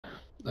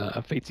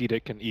Fate's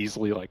Edict can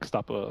easily like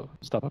stop a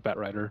Bat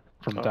Rider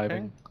from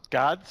diving.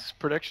 God's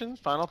predictions,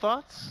 final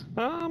thoughts?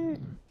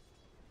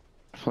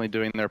 Definitely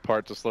doing their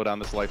part to slow down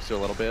this lifesteal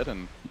a little bit,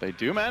 and they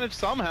do manage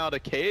somehow to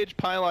cage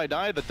Pyo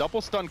No-a. The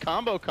double stun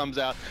combo comes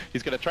out.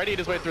 He's going to try to eat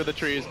his way through the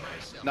trees.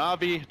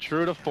 NaVi,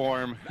 true to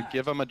form,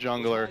 give him a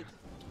jungler.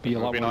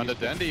 Moving on to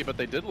Dendi, but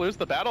they did lose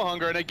the battle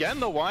hunger, and again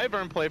the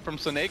Wyvern play from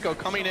Seneko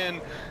coming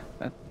in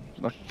at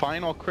the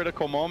final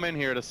critical moment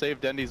here to save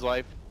Dendi's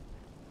life.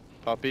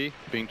 Puppey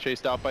being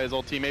chased out by his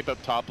old teammate,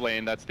 but top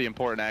lane, that's the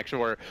important action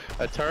where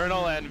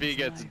Eternal Envy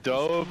gets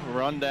dove,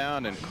 run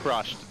down, and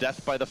crushed.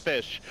 Death by the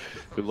Fish,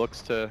 who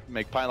looks to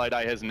make Pyo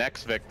No-a his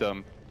next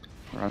victim.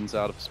 Runs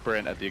out of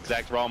sprint at the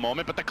exact wrong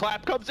moment, but the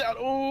clap comes out.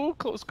 Ooh,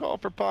 close call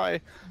for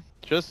Pi.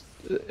 Just,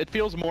 it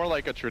feels more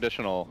like a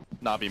traditional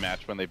NaVi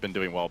match when they've been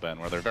doing well, Ben,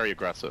 where they're very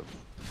aggressive.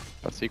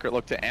 But Secret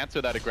look to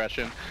answer that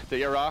aggression.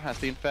 Yeik has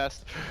the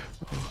infest.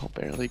 He'll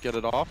barely get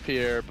it off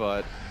here,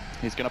 but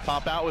he's gonna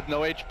pop out with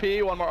no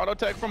HP. One more auto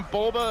tech from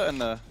Bulba, and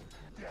the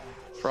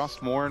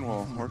Frostmourne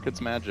will work its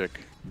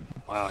magic.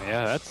 Wow,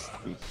 yeah, that's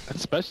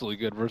especially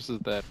good versus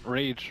that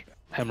Rage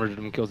hemorrhaged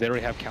him kills. They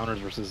already have counters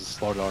versus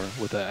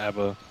Starladder with the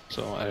Abba,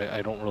 so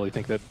I don't really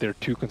think that they're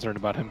too concerned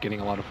about him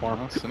getting a lot of farm.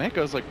 Well,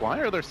 Seneco's like, why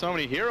are there so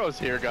many heroes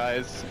here,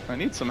 guys? I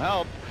need some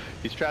help.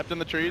 He's trapped in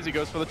the trees, he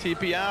goes for the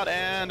TP out,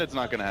 and it's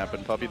not gonna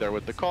happen. Puppey there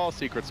with the call,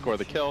 Secret score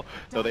the kill.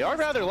 Though they are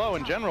rather low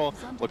in general,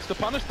 looks to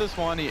punish this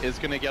one. He is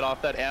gonna get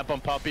off that amp on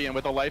Puppey, and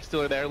with a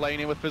lifestealer there,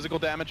 laning with physical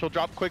damage, he'll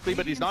drop quickly,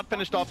 but he's not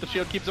finished off. The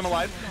shield keeps him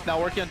alive.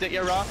 Now working on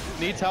Yeik,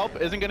 needs help,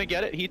 isn't gonna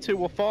get it. He too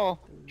will fall.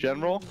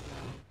 General.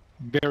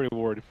 Very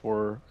worried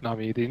for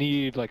NaVi. They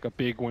need like a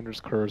big Winner's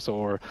Curse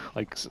or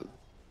like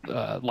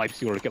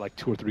Lifestealer to get like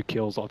 2 or 3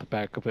 kills off the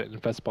back of it in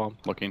Fest Bomb.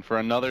 Looking for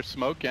another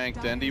smoke gank.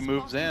 Dendi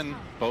moves in.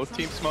 Both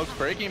team smokes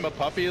breaking, but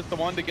Puppey is the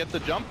one to get the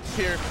jump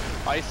here.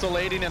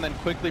 Isolating and then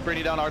quickly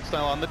bringing down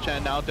Artstyle on the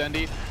Chen. Now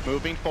Dendi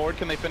moving forward.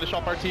 Can they finish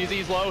off Arteezy?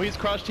 He's low, he's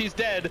crushed, he's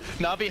dead.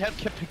 NaVi have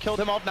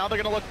killed him off. Now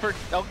they're going to look for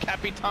El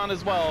Capitan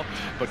as well,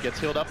 but gets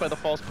healed up by the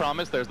False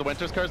Promise. There's the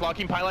Winter's Curse,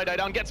 locking Pyo No-a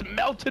down. Gets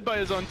melted by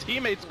his own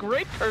teammates.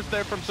 Great curse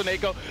there from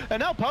Seneko. And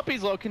now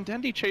Puppey's low. Can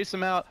Dendi chase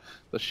him out?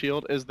 The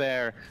shield is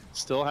there.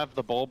 Still have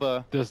the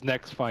Bulba. This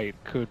next fight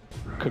could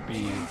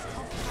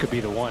be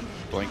the one.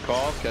 Blink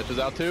calls, catches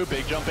out too.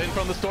 Big jump in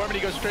from the Storm, and he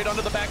goes straight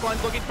onto the back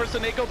lines looking for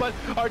Seneko, but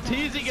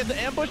Arteezy gets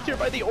ambushed here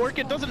by the Orc.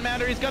 It doesn't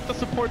matter. He's got the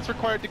supports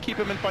required to keep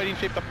him in fighting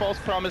shape. The False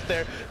Promise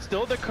there.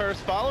 Still the curse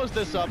follows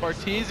this up.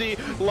 Arteezy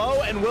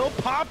low and will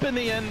pop in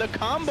the end. The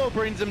combo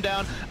brings him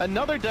down.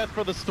 Another death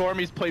for the Storm.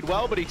 He's played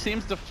well, but he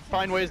seems to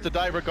find ways to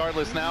die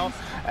regardless now.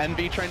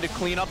 Envy trying to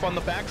clean up on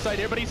the backside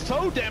here, but he's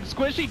so damn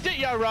squishy.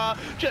 Yeik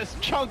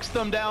just chunks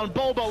them down.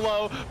 Bulba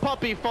low.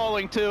 Puppey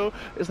falling too.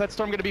 Is that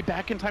Storm going to be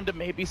back in time to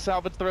maybe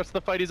salvage the rest of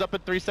the fight? He's up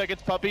at 3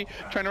 seconds. Puppey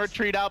trying to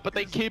retreat out, but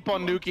they keep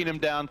on nuking him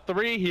down.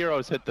 3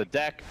 heroes hit the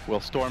deck. Will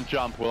Storm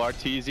jump? Will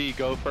Arteezy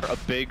go for a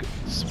big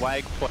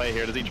swag play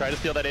here? Does he try to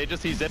steal that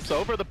Aegis? He zips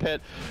over the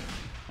pit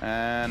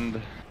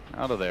and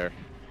out of there.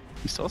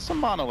 He still has some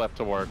mana left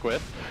to work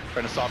with.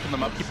 Trying to soften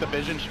them up, keep the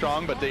vision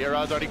strong, but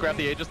Yeik's already grabbed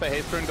the Aegis, the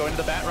haste turn going to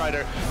the Bat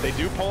Rider. They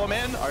do pull him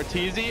in.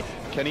 Arteezy,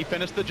 can he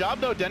finish the job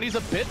though? Dendi's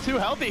a bit too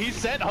healthy. He's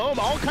sent home,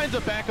 all kinds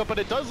of backup, but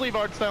it does leave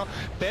Artstyle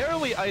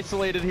barely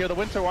isolated here. The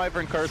Winter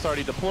Wyvern Curse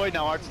already deployed.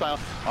 Now Artstyle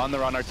on the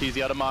run.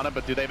 Arteezy out of mana,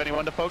 but do they have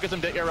anyone to focus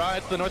him? Yeik,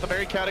 it's the North, a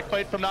very chaotic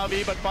fight from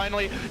NaVi, but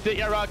finally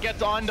Yeik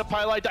gets on to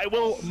Pyo No-a.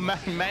 Will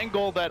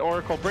mangle that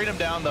Oracle, bring him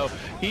down though.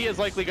 He is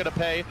likely going to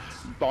pay.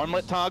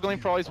 Armlet toggling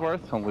for all he's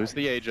worth. He'll lose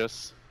the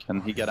Aegis.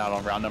 Can he get out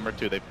on round number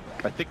 2? They've,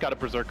 I think, got a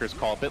Berserker's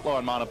call. A bit low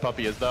on mana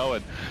Puppey is though,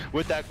 and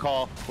with that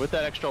call, with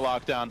that extra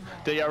lockdown,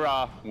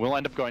 Yeik will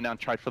end up going down,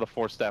 tried for the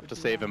 4-step to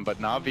save him, but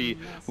NaVi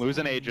lose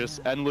an Aegis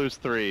and lose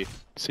 3.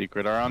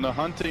 Secret are on the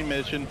hunting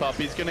mission.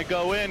 Puppey's gonna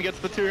go in, gets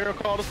the 2-hero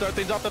call to start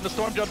things off, then the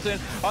Storm jumps in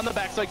on the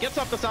backside, gets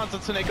off the sounds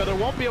of Seneko. There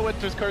won't be a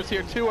Winter's Curse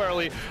here too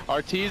early.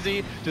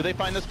 Arteezy, do they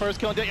find this first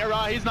kill?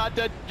 Yeik, he's not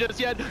dead just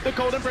yet. The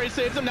Cold Embrace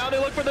saves him. Now they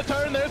look for the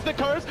turn. There's the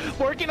curse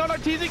working on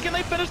Arteezy. Can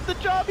they finish the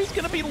job? He's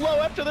gonna be low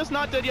after this.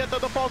 Not dead yet though.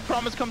 The False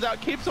Promise comes out,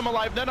 keeps him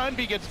alive. Then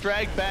Envy gets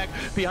dragged back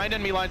behind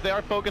enemy lines. They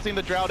are focusing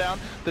the Drow down.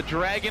 The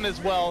Dragon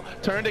as well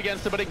turned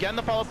against him, but again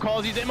the follow-up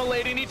calls. He's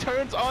immolating. He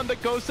turns on the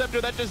Ghost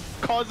Scepter. That just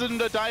causes him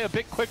to die a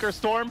bit quicker.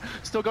 Storm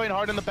still going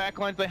hard in the back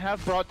lines. They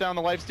have brought down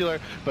the Lifestealer,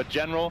 but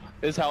General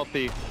is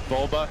healthy.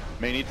 Bulba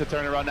may need to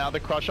turn around now. The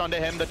crush onto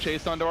him, the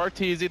chase onto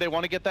Arteezy. They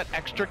want to get that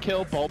extra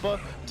kill. Bulba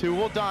 2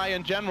 will die,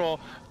 and General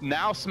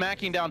now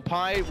smacking down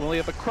Pi. Will he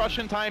have a crush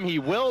in time? He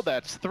will.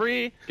 That's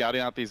 3.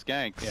 Scouting out these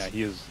ganks. Yeah,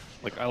 he is.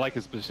 Like, I like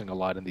his positioning a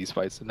lot in these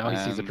fights, and now he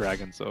sees a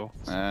dragon, so...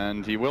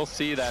 And he will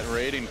see that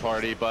raiding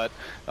party, but...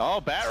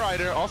 Oh, Bat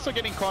Rider also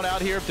getting caught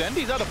out here.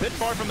 Dendi's out a bit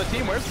far from the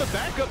team. Where's the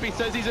backup? He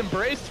says he's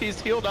embraced, he's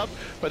healed up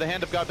by the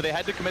hand of God, but they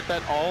had to commit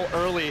that all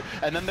early.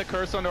 And then the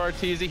curse onto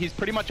Arteezy. He's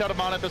pretty much out of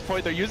mana at this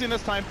point. They're using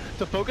this time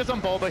to focus on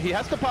Bulba. He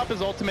has to pop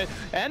his ultimate.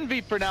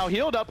 Envy for now,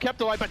 healed up,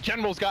 kept alive, but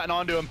General's gotten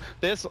onto him.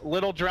 This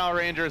little Drow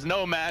Ranger is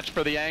no match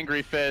for the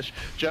Angry Fish.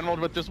 General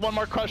with just one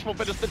more crush will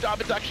finish the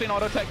job. It's actually an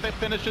auto tech that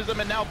finishes him,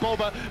 and now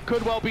Bulba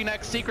could well be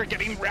next. Secret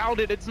getting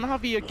routed. It's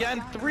NaVi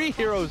again. 3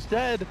 heroes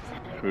dead.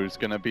 Who's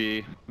gonna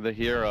be the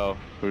hero?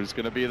 Who's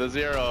gonna be the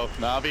zero?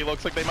 NaVi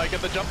looks like they might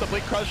get the jump. The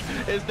Blink Crush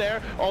is there,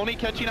 only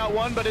catching out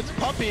one, but it's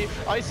Puppey.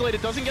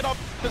 Isolated, doesn't get off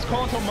this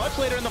call until much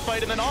later in the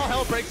fight, and then all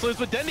hell breaks loose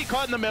with Dendy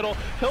caught in the middle.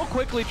 He'll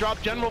quickly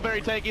drop General, very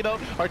tanky though.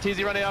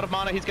 Arteezy running out of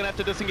mana, he's gonna have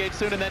to disengage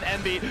soon, and then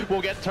Envy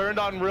will get turned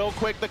on real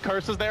quick. The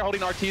curse is there, holding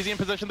Arteezy in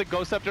position. The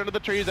Ghost Scepter into the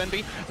trees.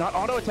 Envy not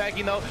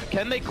auto-attacking though.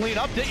 Can they clean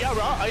up? Yeah,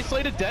 Raw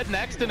isolated, dead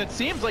next, and it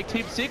seems like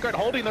Team Secret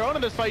holding their own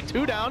in this fight.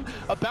 2 down,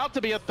 about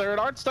to be a third.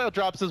 Art Style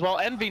drops as well.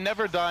 Envy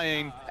never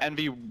dying.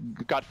 Envy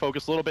got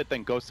focused a little bit,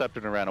 then Ghost Scepter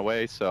and ran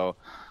away, so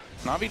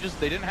NaVi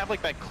they didn't have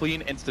like that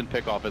clean instant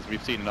pickoff as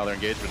we've seen in other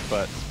engagements.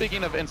 But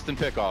speaking of instant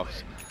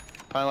pickoffs,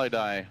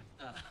 Dai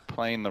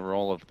playing the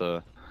role of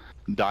the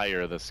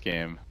Dyer this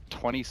game.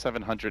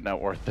 2,700 net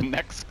worth. The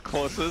next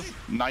closest,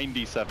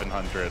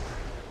 9,700.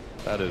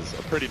 That is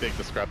a pretty big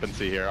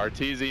discrepancy here.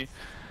 Arteezy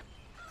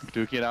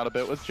duking it out a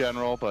bit with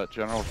General, but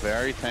General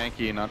very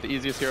tanky. Not the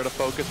easiest hero to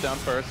focus down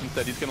first.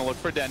 Instead, he's going to look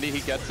for Dendy. He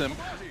gets him.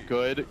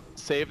 Good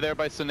save there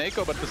by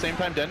Seneko, but at the same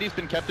time, Dendy's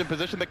been kept in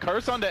position. The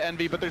curse onto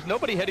Envy, but there's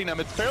nobody hitting him.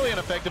 It's fairly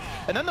ineffective.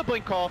 And then the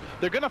blink call.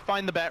 They're going to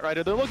find the Bat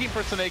Rider. They're looking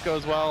for Seneko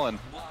as well, and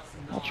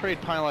I'll trade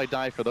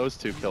Dai for those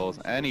 2 kills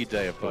any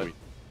day of the week.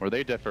 Where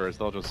they differ is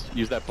they'll just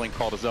use that blink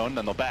call to zone,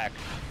 then they'll back.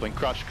 Blink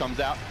Crush comes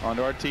out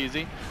onto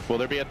Arteezy. Will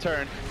there be a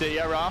turn?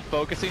 Diyara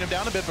focusing him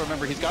down a bit, but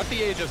remember, he's got the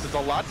Aegis. It's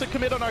a lot to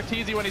commit on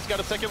Arteezy when he's got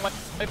a second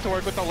life to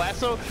work with. The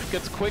lasso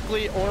gets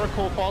quickly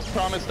Oracle False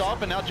Promised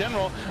off, and now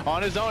General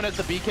on his own as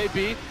the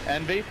BKB.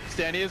 Envy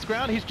standing his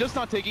ground. He's just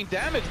not taking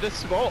damage.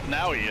 Well,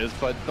 now he is,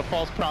 but the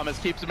False Promise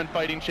keeps him in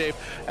fighting shape.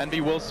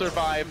 Envy will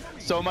survive.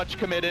 So much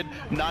committed.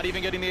 Not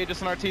even getting the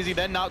Aegis on Arteezy,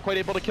 then not quite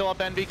able to kill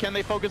off Envy. Can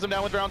they focus him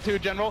down with round 2?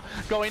 General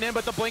going in,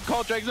 but the blink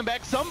call drags him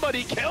back.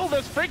 Somebody kill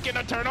this freaking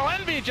Eternal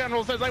Envy!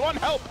 General says, I want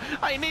help!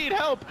 I need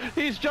help!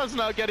 He's just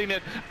not getting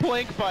it.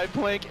 Plank by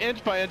plank,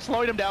 inch by inch,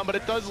 slowing him down, but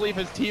it does leave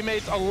his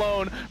teammates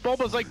alone.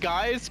 Bulba's like,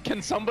 guys,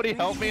 can somebody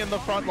help me in the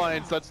front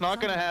lines? That's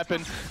not gonna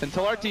happen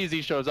until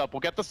Arteezy shows up. We'll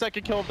get the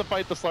second kill of the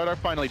fight. The Starladder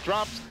finally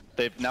drops.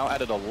 They've now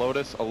added a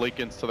Lotus, a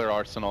Lycans to their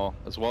arsenal,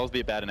 as well as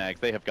the Abaddon.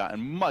 They have gotten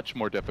much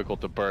more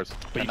difficult to burst.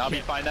 And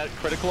NaVi find that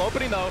critical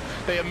opening though.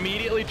 They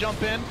immediately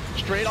jump in,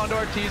 straight onto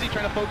Arteezy,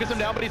 trying to focus him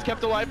down, but he's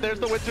kept alive. There's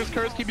the Winter's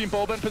Curse, keeping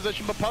Bulba in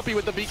position, but Puppey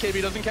with the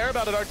BKB doesn't care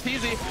about it.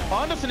 Arteezy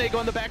onto Seneko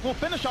in the back will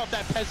finish off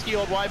that pesky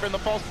old Wyvern, the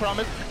False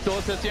Promise. Still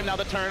assists him. Now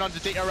the turn onto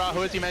Diyara,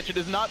 who as you mentioned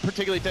is not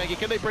particularly tanky.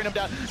 Can they bring him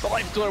down? The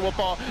Life Stealer will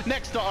fall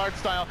next to Art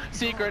Style.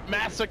 Secret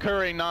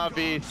massacring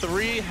NaVi.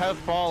 3 have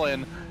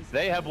fallen.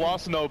 They have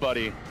lost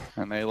nobody.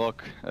 And they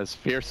look as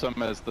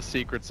fearsome as the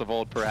Secrets of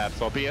old,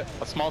 perhaps, albeit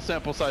a small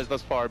sample size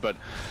thus far, but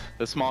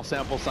the small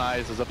sample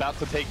size is about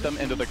to take them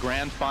into the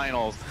grand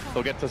finals.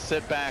 They'll get to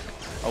sit back,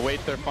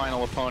 await their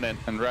final opponent,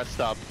 and rest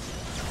up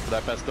for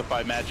that best of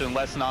 5 match.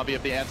 Unless NaVi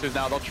have the answers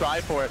now, they'll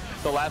try for it.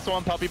 The last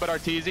one, Puppey, but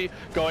Arteezy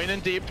going in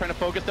deep, trying to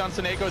focus down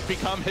Seneko. Has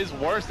become his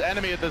worst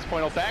enemy at this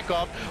point. He'll back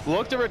off,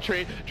 look to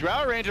retreat.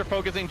 Drow Ranger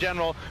focusing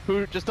General,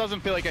 who just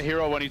doesn't feel like a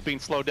hero when he's being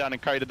slowed down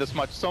and kited this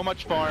much. So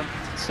much farm,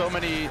 so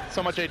much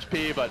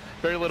HP, but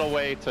very little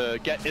way to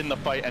get in the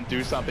fight and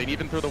do something.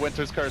 Even through the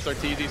Winter's Curse,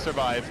 Arteezy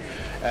survives.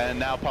 And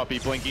now Puppey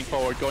blinking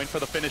forward, going for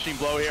the finishing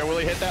blow here. Will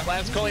he hit that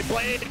last Culling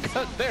Blade?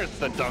 There's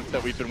the dunk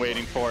that we've been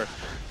waiting for.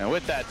 And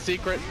with that,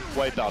 Secret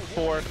wipe out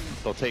 4.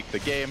 They'll take the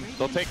game,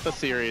 they'll take the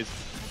series,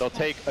 they'll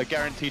take a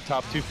guaranteed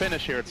top 2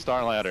 finish here at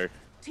Starladder.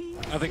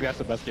 I think that's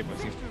the best game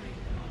we've seen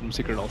from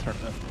Secret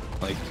Alternative.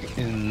 Like,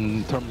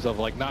 in terms of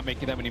like not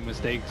making that many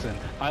mistakes and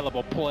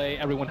high-level play,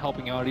 everyone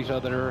helping out each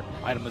other,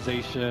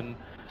 itemization,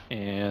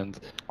 and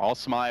all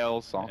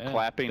smiles, all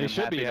clapping. They and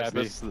should be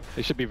happy. This,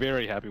 they should be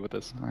very happy with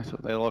this.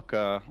 They look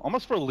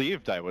almost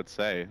relieved, I would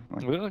say.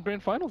 Like, in the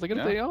grand finals, they get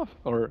a day off,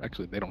 or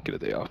actually, they don't get a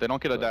day off. They don't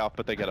get a day off,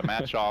 but they get a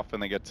match off,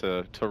 and they get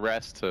to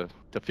rest, to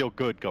feel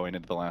good going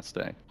into the last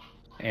day,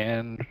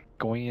 and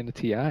going into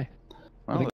TI. Well,